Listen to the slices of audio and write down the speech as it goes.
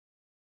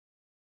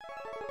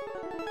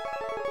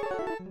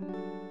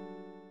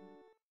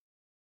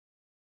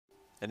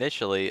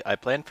Initially, I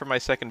planned for my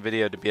second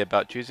video to be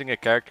about choosing a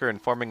character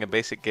and forming a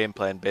basic game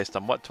plan based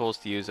on what tools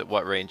to use at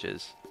what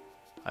ranges.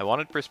 I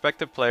wanted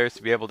prospective players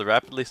to be able to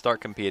rapidly start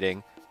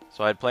competing,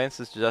 so I had plans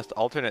to suggest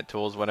alternate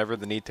tools whenever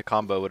the need to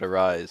combo would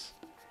arise.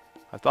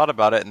 I thought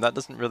about it and that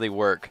doesn't really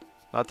work,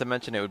 not to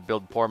mention it would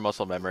build poor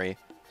muscle memory,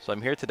 so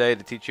I'm here today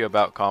to teach you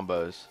about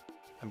combos.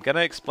 I'm gonna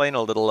explain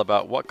a little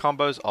about what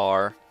combos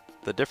are,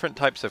 the different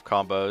types of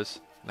combos,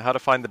 and how to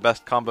find the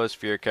best combos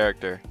for your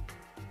character.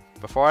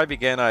 Before I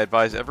begin, I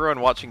advise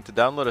everyone watching to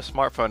download a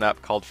smartphone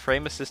app called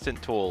Frame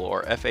Assistant Tool,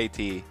 or FAT.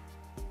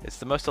 It's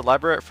the most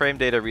elaborate frame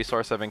data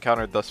resource I've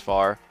encountered thus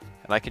far,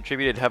 and I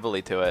contributed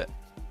heavily to it.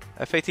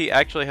 FAT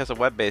actually has a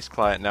web-based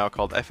client now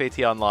called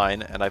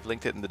FATonline, and I've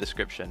linked it in the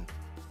description.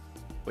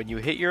 When you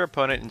hit your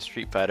opponent in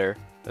Street Fighter,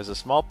 there's a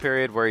small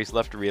period where he's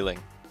left reeling.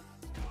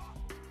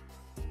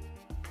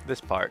 This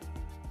part.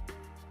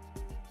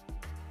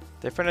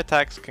 Different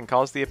attacks can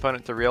cause the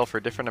opponent to reel for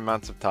different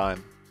amounts of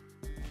time.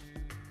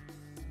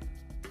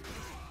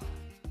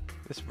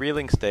 This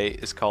reeling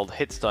state is called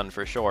Hitstun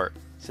for short,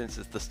 since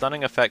it's the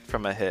stunning effect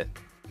from a hit.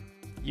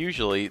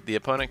 Usually, the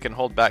opponent can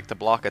hold back to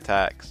block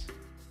attacks.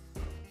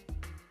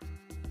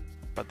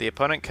 But the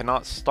opponent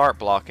cannot start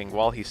blocking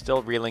while he's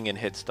still reeling in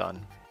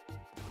Hitstun.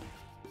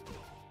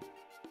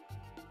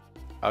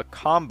 A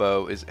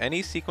combo is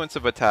any sequence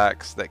of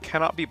attacks that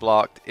cannot be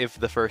blocked if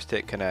the first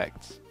hit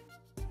connects.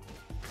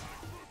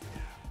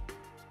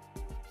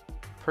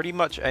 Pretty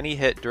much any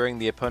hit during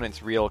the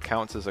opponent's reel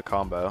counts as a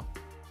combo.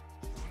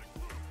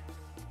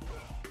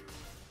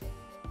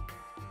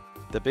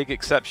 The big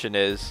exception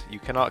is, you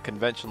cannot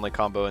conventionally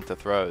combo into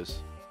throws.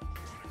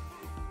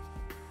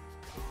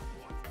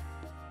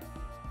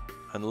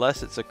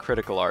 Unless it's a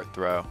critical art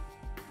throw.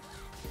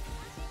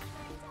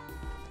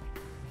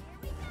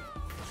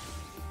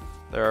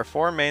 There are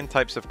four main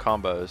types of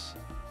combos.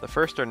 The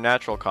first are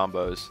natural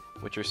combos,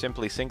 which are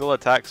simply single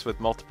attacks with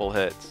multiple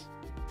hits.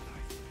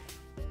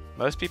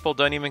 Most people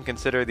don't even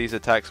consider these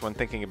attacks when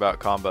thinking about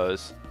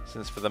combos,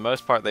 since for the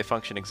most part they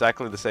function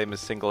exactly the same as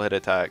single hit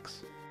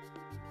attacks.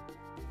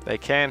 They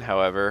can,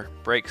 however,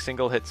 break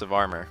single hits of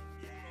armor.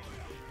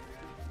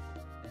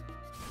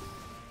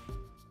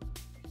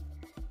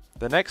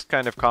 The next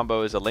kind of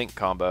combo is a link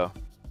combo.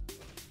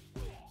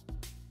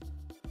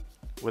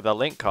 With a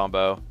link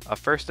combo, a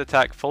first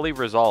attack fully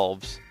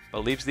resolves,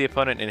 but leaves the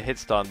opponent in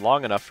hitstun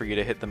long enough for you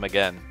to hit them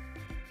again.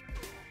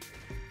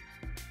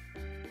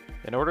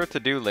 In order to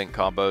do link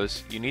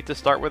combos, you need to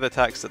start with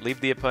attacks that leave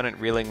the opponent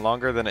reeling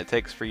longer than it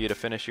takes for you to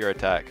finish your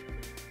attack.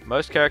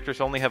 Most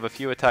characters only have a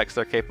few attacks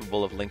they're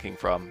capable of linking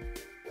from.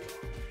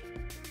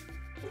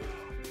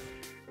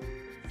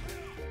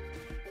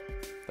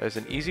 There's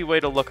an easy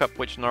way to look up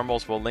which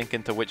normals will link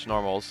into which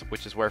normals,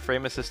 which is where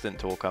Frame Assistant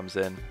Tool comes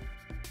in.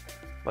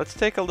 Let's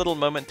take a little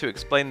moment to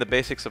explain the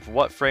basics of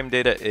what frame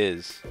data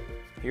is.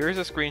 Here is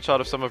a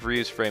screenshot of some of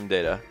Ryu's frame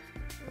data.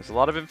 There's a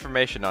lot of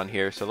information on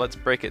here, so let's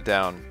break it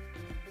down.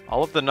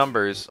 All of the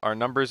numbers are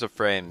numbers of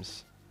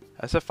frames.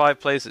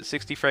 SF5 plays at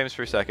 60 frames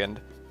per second,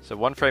 so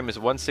one frame is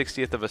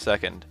 1/60th of a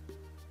second.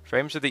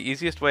 Frames are the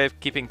easiest way of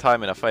keeping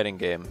time in a fighting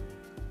game.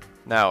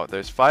 Now,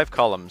 there's 5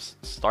 columns: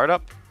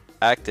 startup,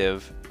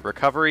 active,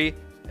 recovery,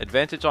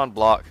 advantage on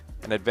block,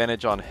 and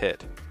advantage on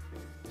hit.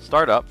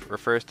 Startup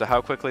refers to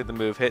how quickly the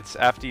move hits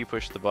after you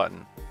push the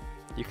button.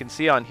 You can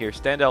see on here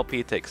stand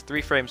LP takes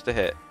 3 frames to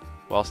hit,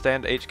 while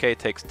stand HK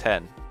takes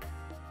 10.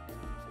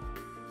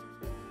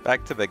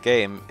 Back to the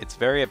game, it's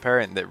very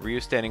apparent that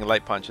Ryu's standing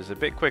light punch is a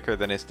bit quicker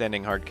than his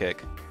standing hard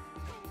kick.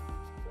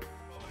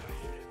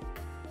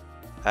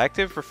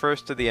 Active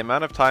refers to the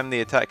amount of time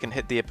the attack can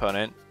hit the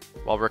opponent,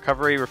 while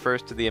recovery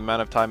refers to the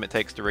amount of time it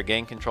takes to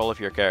regain control of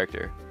your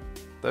character.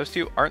 Those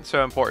two aren't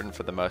so important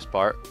for the most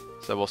part,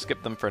 so we'll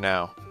skip them for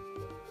now.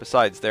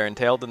 Besides, they're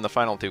entailed in the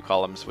final 2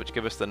 columns, which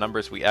give us the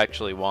numbers we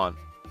actually want.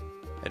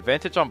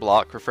 Advantage on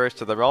block refers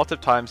to the relative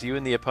times you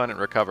and the opponent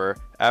recover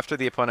after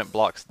the opponent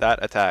blocks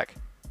that attack.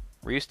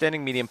 Ryu's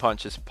standing medium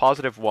punch is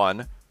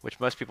 +1,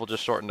 which most people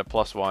just shorten to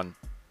 +1.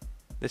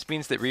 This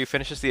means that Ryu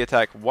finishes the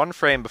attack 1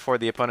 frame before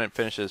the opponent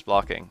finishes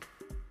blocking.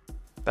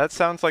 That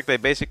sounds like they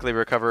basically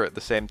recover at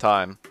the same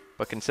time,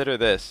 but consider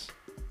this.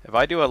 If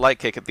I do a light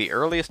kick at the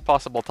earliest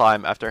possible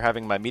time after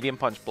having my medium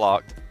punch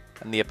blocked,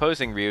 and the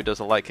opposing Ryu does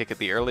a light kick at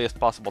the earliest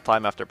possible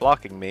time after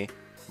blocking me,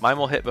 mine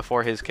will hit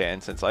before his can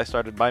since I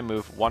started my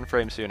move 1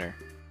 frame sooner.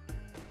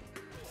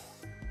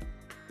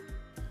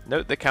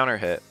 Note the counter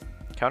hit.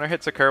 Counter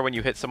hits occur when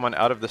you hit someone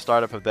out of the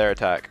startup of their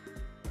attack.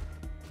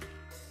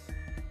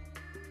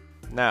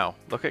 Now,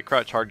 look at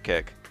crouch hard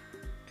kick.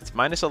 It's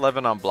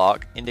 -11 on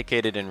block,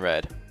 indicated in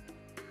red.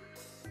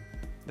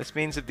 This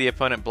means if the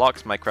opponent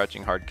blocks my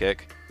crouching hard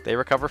kick, they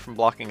recover from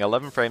blocking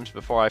 11 frames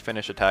before I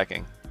finish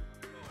attacking.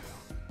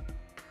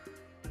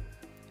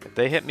 If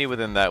they hit me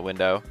within that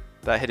window,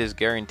 that hit is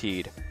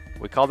guaranteed.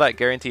 We call that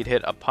guaranteed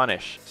hit a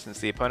punish, since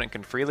the opponent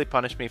can freely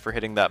punish me for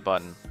hitting that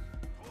button.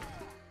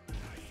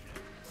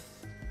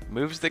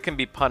 Moves that can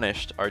be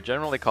punished are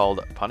generally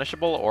called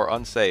punishable or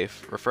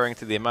unsafe, referring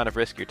to the amount of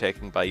risk you're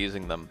taking by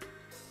using them.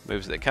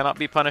 Moves that cannot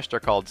be punished are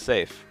called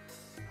safe.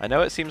 I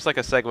know it seems like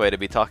a segue to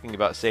be talking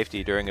about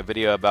safety during a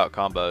video about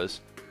combos,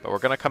 but we're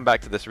going to come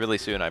back to this really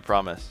soon, I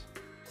promise.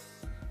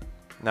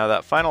 Now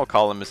that final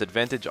column is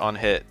advantage on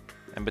hit,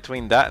 and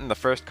between that and the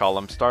first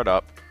column,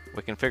 startup,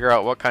 we can figure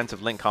out what kinds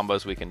of link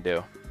combos we can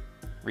do.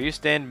 Ryu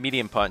stand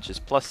medium punch is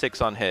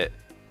 +6 on hit,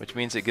 which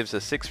means it gives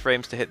us 6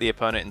 frames to hit the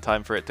opponent in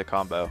time for it to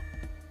combo.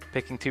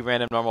 Picking 2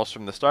 random normals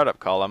from the startup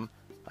column,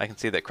 I can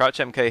see that crouch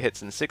MK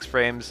hits in 6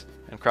 frames,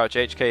 and crouch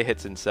HK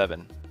hits in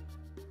 7.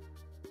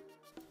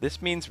 This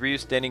means Ryu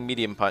standing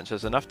medium punch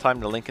has enough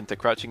time to link into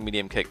crouching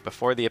medium kick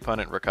before the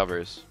opponent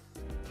recovers.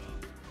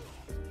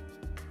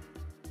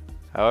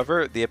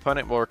 However, the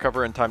opponent will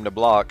recover in time to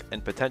block,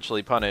 and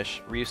potentially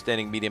punish, Ryu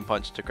standing medium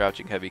punch to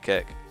crouching heavy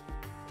kick.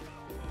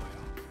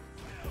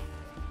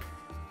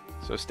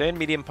 So stand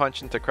medium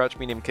punch into crouch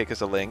medium kick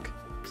is a link,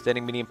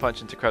 standing medium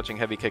punch into crouching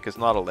heavy kick is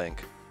not a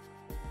link.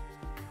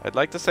 I'd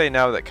like to say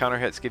now that counter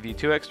hits give you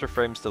 2 extra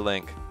frames to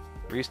link.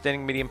 Ryu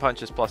standing medium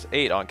punch is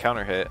 +8 on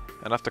counter hit,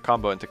 enough to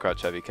combo into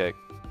crouch heavy kick.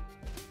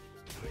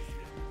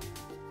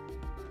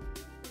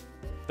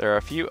 There are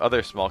a few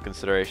other small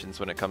considerations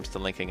when it comes to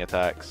linking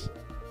attacks.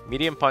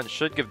 Medium punch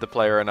should give the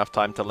player enough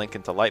time to link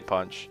into light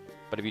punch,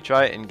 but if you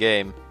try it in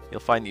game,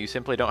 you'll find that you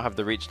simply don't have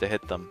the reach to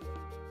hit them.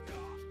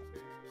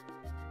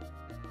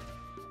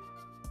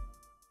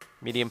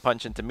 Medium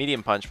punch into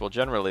medium punch will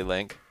generally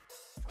link,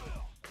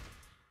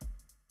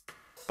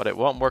 but it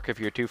won't work if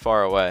you're too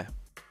far away.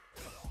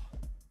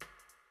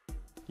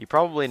 You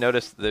probably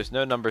noticed that there's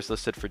no numbers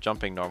listed for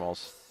jumping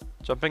normals.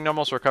 Jumping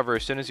normals recover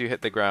as soon as you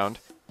hit the ground,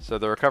 so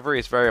the recovery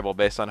is variable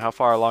based on how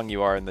far along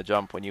you are in the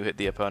jump when you hit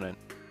the opponent.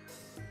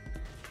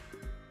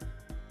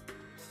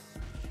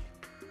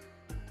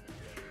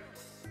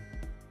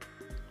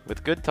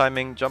 With good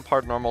timing, jump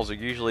hard normals are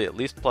usually at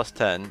least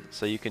 +10,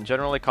 so you can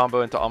generally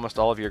combo into almost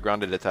all of your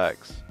grounded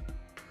attacks.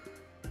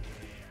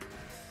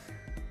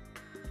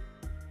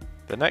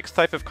 The next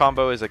type of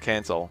combo is a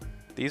cancel.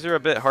 These are a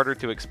bit harder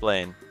to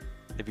explain.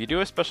 If you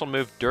do a special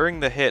move during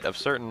the hit of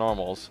certain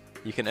normals,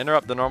 you can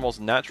interrupt the normal's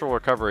natural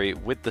recovery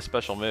with the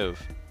special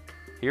move.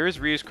 Here is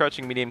Ryu's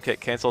crouching medium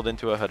kick cancelled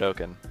into a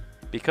Hadouken.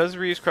 Because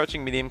Ryu's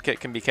crouching medium kick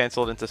can be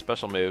cancelled into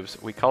special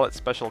moves, we call it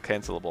special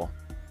cancelable.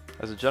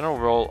 As a general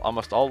rule,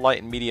 almost all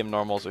light and medium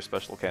normals are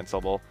special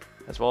cancelable,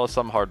 as well as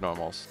some hard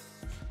normals.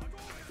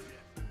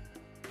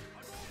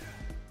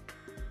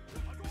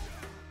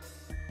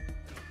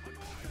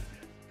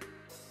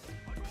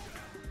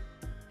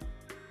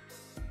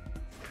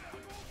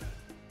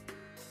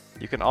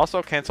 You can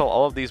also cancel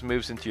all of these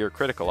moves into your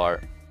critical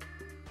art.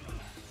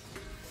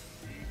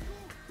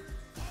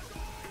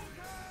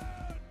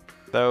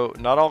 Though,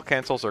 not all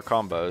cancels are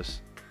combos.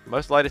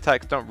 Most light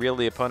attacks don't reel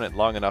the opponent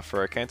long enough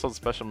for a cancelled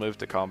special move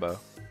to combo.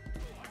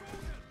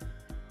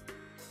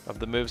 Of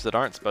the moves that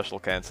aren't special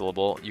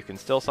cancelable, you can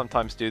still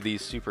sometimes do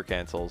these super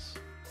cancels.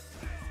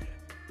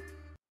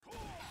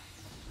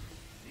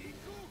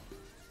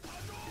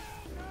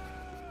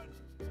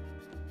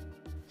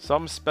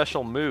 Some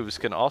special moves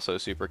can also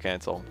super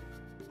cancel.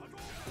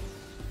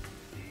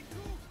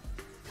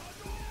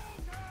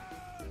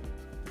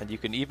 And you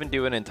can even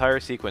do an entire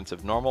sequence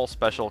of normal,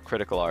 special,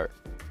 critical art.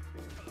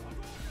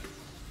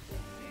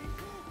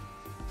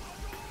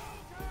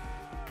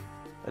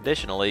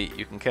 Additionally,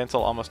 you can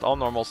cancel almost all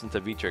normals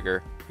into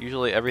V-trigger,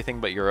 usually everything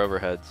but your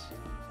overheads.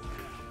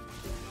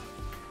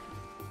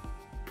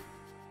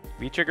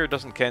 V-trigger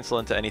doesn't cancel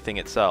into anything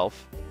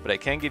itself, but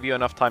it can give you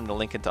enough time to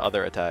link into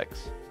other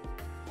attacks.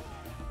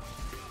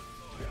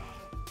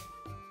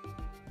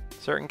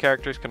 Certain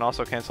characters can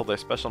also cancel their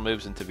special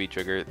moves into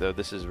V-trigger, though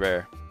this is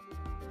rare.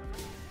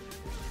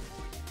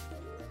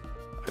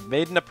 I've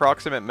made an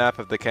approximate map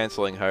of the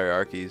cancelling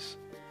hierarchies.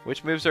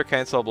 Which moves are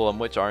cancelable and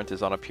which aren't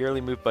is on a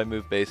purely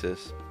move-by-move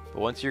basis, but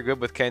once you're good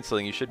with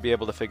cancelling you should be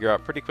able to figure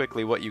out pretty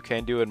quickly what you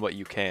can do and what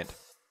you can't.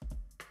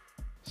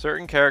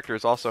 Certain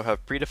characters also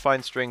have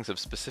predefined strings of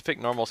specific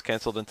normals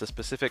cancelled into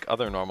specific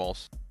other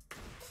normals.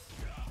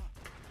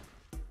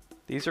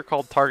 These are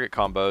called target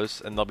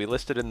combos, and they'll be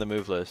listed in the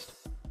move list.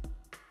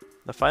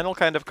 The final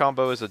kind of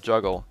combo is a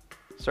juggle.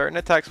 Certain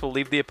attacks will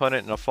leave the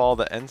opponent in a fall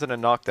that ends in a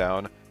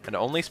knockdown, and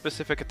only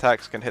specific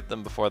attacks can hit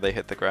them before they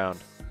hit the ground.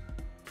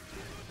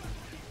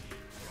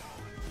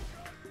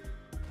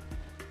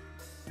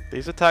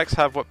 These attacks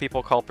have what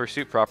people call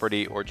pursuit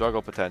property or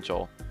juggle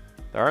potential.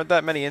 There aren't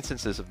that many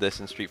instances of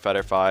this in Street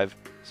Fighter V,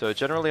 so it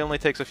generally only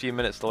takes a few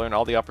minutes to learn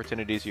all the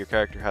opportunities your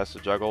character has to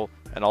juggle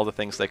and all the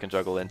things they can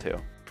juggle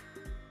into.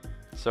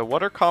 So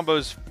what are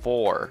combos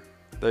for?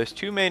 There's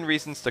 2 main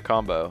reasons to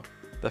combo.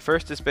 The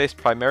first is based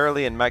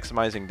primarily in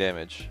maximizing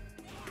damage.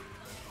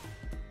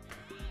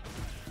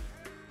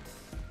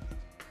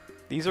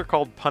 These are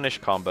called punish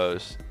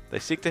combos. They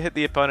seek to hit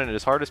the opponent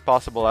as hard as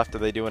possible after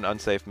they do an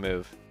unsafe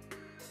move.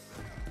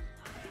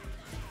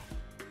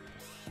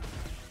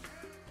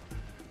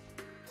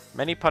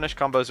 Many punish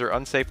combos are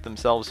unsafe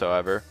themselves,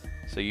 however,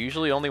 so you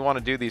usually only want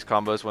to do these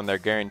combos when they're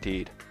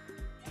guaranteed.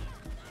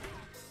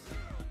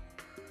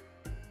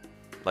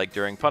 Like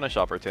during punish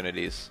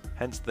opportunities,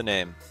 hence the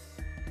name.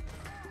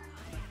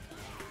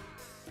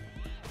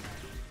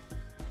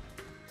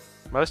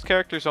 Most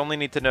characters only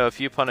need to know a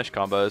few punish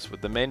combos,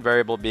 with the main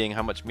variable being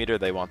how much meter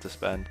they want to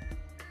spend.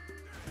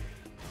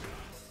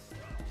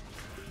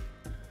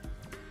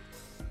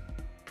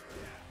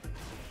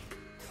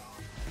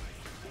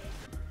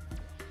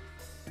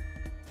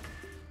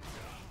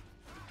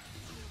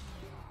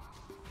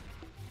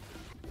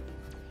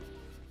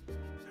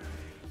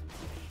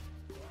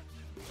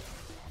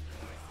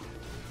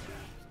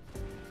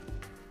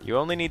 You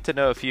only need to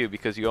know a few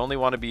because you only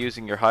want to be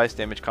using your highest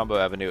damage combo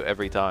avenue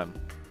every time.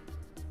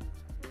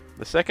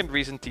 The second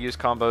reason to use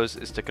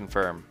combos is to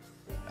confirm.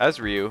 As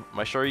Ryu,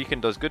 my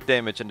Shoryuken does good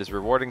damage and is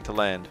rewarding to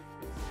land.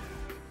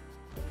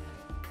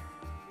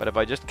 But if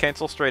I just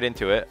cancel straight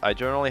into it, I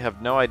generally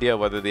have no idea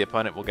whether the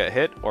opponent will get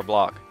hit or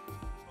block.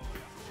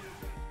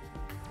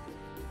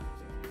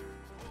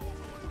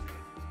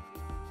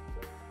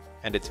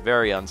 And it's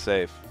very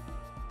unsafe.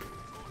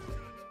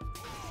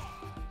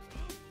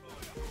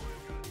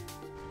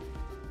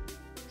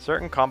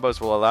 Certain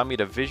combos will allow me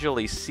to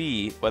visually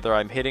see whether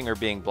I'm hitting or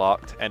being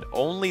blocked, and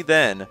only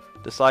then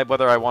decide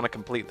whether I want to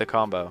complete the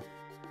combo.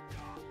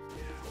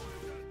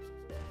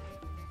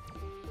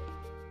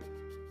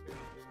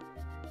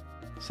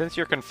 Since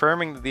you're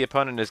confirming that the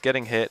opponent is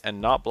getting hit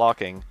and not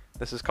blocking,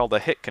 this is called a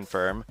hit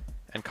confirm,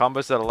 and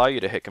combos that allow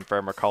you to hit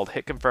confirm are called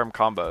hit confirm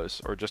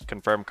combos, or just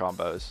confirm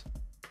combos.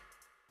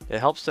 It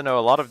helps to know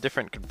a lot of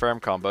different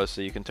confirm combos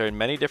so you can turn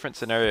many different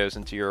scenarios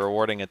into your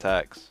rewarding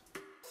attacks.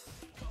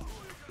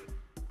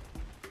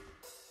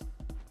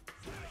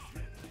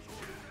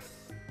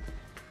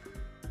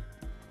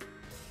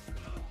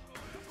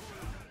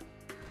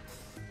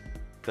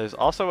 There's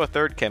also a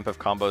third camp of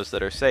combos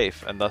that are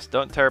safe, and thus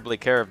don't terribly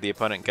care if the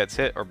opponent gets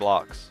hit or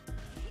blocks.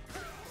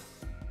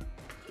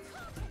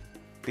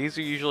 These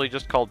are usually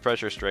just called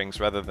pressure strings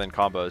rather than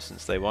combos,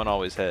 since they won't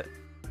always hit.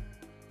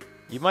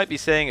 You might be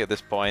saying at this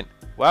point,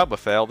 "Wow,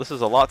 Bafale, this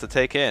is a lot to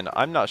take in.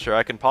 I'm not sure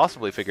I can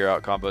possibly figure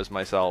out combos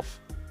myself."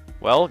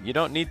 Well, you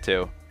don't need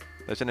to.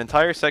 There's an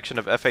entire section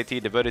of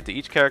FAT devoted to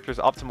each character's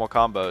optimal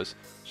combos,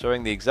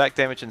 showing the exact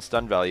damage and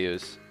stun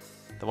values.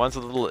 The ones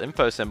with the little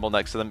info symbol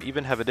next to them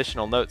even have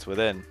additional notes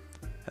within.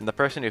 And the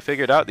person who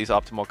figured out these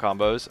optimal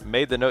combos,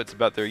 made the notes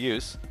about their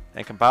use,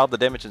 and compiled the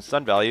damage and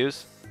stun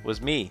values, was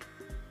me.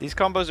 These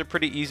combos are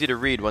pretty easy to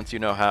read once you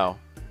know how.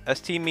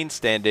 ST means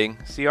standing,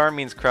 CR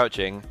means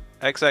crouching,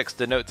 XX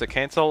denotes a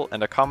cancel,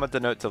 and a comma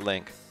denotes a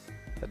link.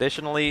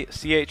 Additionally,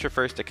 CH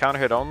refers to counter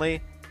hit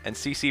only, and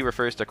CC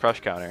refers to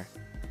crush counter.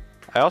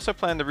 I also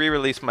plan to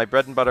re-release my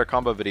bread and butter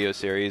combo video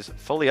series,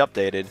 fully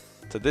updated,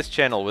 to this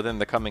channel within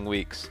the coming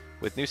weeks,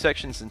 with new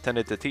sections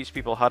intended to teach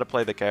people how to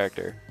play the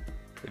character.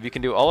 If you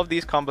can do all of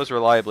these combos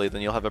reliably, then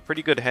you'll have a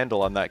pretty good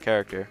handle on that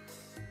character.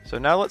 So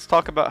now let's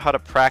talk about how to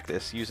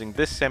practice using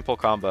this sample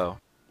combo.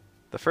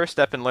 The first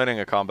step in learning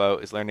a combo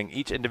is learning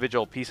each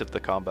individual piece of the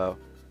combo.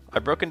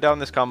 I've broken down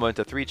this combo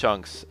into 3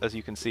 chunks, as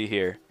you can see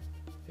here.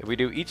 If we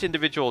do each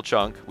individual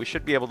chunk, we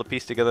should be able to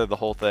piece together the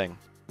whole thing.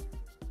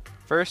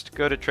 First,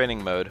 go to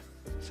training mode.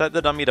 Set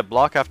the dummy to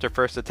block after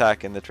first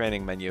attack in the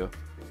training menu.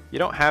 You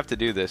don't have to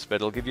do this, but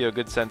it'll give you a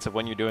good sense of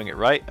when you're doing it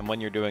right and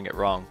when you're doing it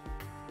wrong.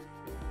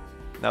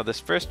 Now this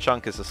first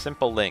chunk is a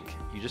simple link.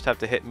 You just have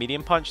to hit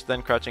medium punch,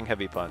 then crouching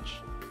heavy punch.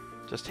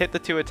 Just hit the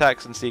 2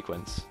 attacks in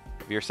sequence.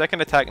 If your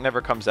second attack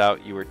never comes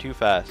out, you were too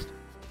fast.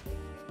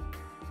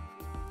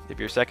 If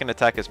your second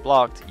attack is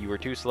blocked, you were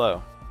too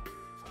slow.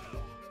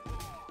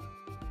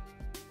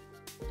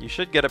 You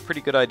should get a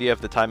pretty good idea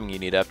of the timing you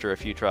need after a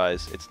few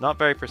tries. It's not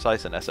very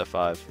precise in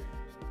SF5.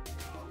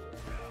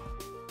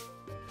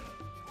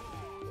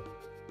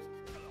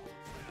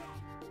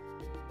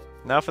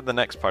 Now for the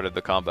next part of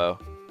the combo.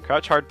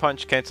 Crouch hard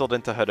punch cancelled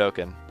into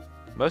Hadouken.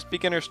 Most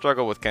beginners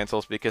struggle with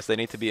cancels because they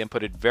need to be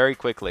inputted very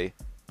quickly,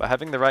 but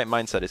having the right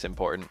mindset is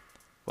important.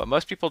 What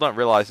most people don't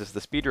realize is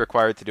the speed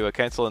required to do a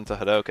cancel into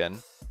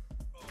Hadouken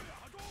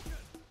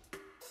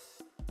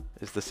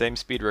is the same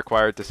speed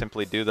required to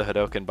simply do the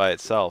Hadouken by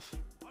itself.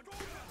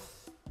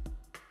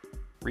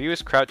 Ryu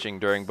is crouching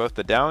during both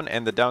the down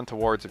and the down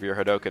towards of your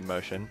Hadouken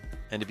motion,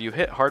 and if you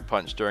hit hard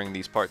punch during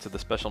these parts of the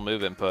special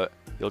move input,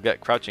 you'll get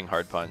crouching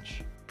hard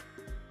punch.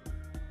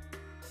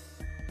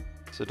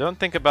 So don't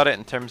think about it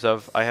in terms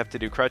of, I have to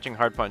do crouching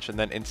hard punch and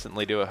then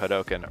instantly do a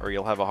Hadouken, or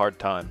you'll have a hard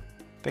time.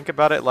 Think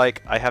about it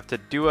like, I have to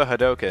do a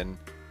Hadouken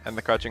and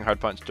the crouching hard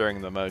punch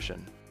during the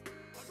motion.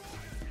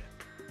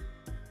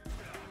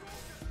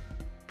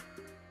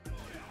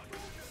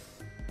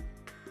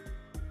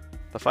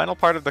 The final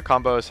part of the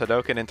combo is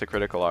Hadouken into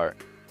critical art.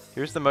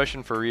 Here's the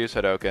motion for Ryu's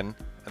Hadouken,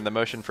 and the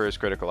motion for his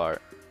critical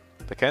art.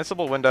 The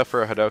cancelable window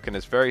for a Hadouken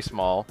is very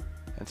small,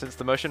 and since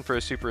the motion for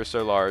his super is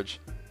so large,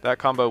 that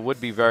combo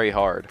would be very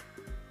hard.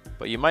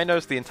 But you might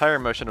notice the entire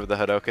motion of the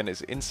Hadouken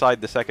is inside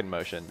the second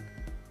motion.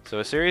 So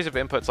a series of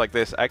inputs like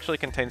this actually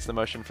contains the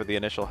motion for the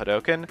initial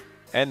Hadouken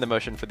and the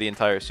motion for the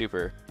entire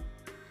super,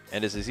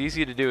 and is as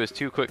easy to do as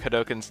 2 quick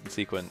Hadoukens in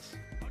sequence.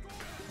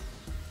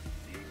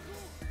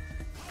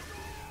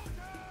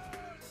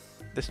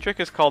 This trick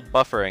is called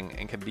buffering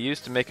and can be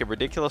used to make a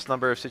ridiculous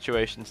number of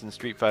situations in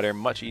Street Fighter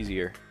much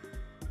easier.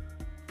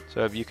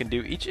 So if you can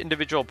do each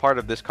individual part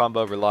of this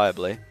combo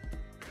reliably,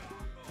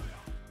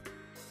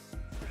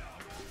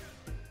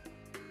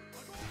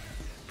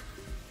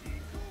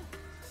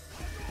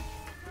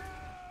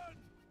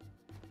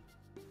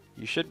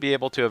 You should be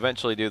able to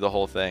eventually do the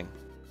whole thing.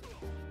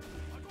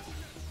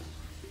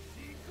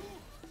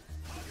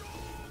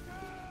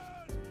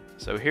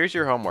 So here's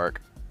your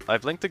homework.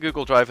 I've linked a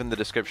Google Drive in the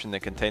description that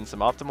contains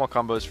some optimal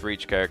combos for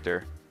each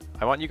character.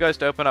 I want you guys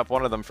to open up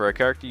one of them for a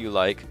character you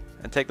like,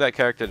 and take that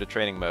character to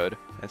training mode,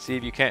 and see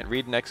if you can't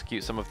read and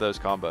execute some of those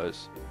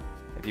combos.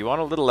 If you want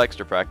a little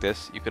extra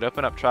practice, you could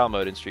open up trial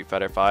mode in Street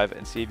Fighter V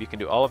and see if you can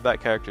do all of that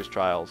character's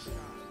trials.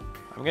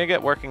 I'm gonna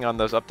get working on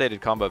those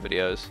updated combo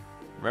videos.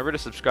 Remember to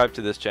subscribe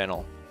to this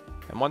channel.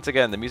 And once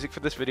again, the music for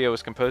this video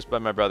was composed by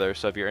my brother,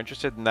 so if you're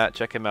interested in that,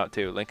 check him out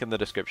too, link in the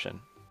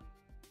description.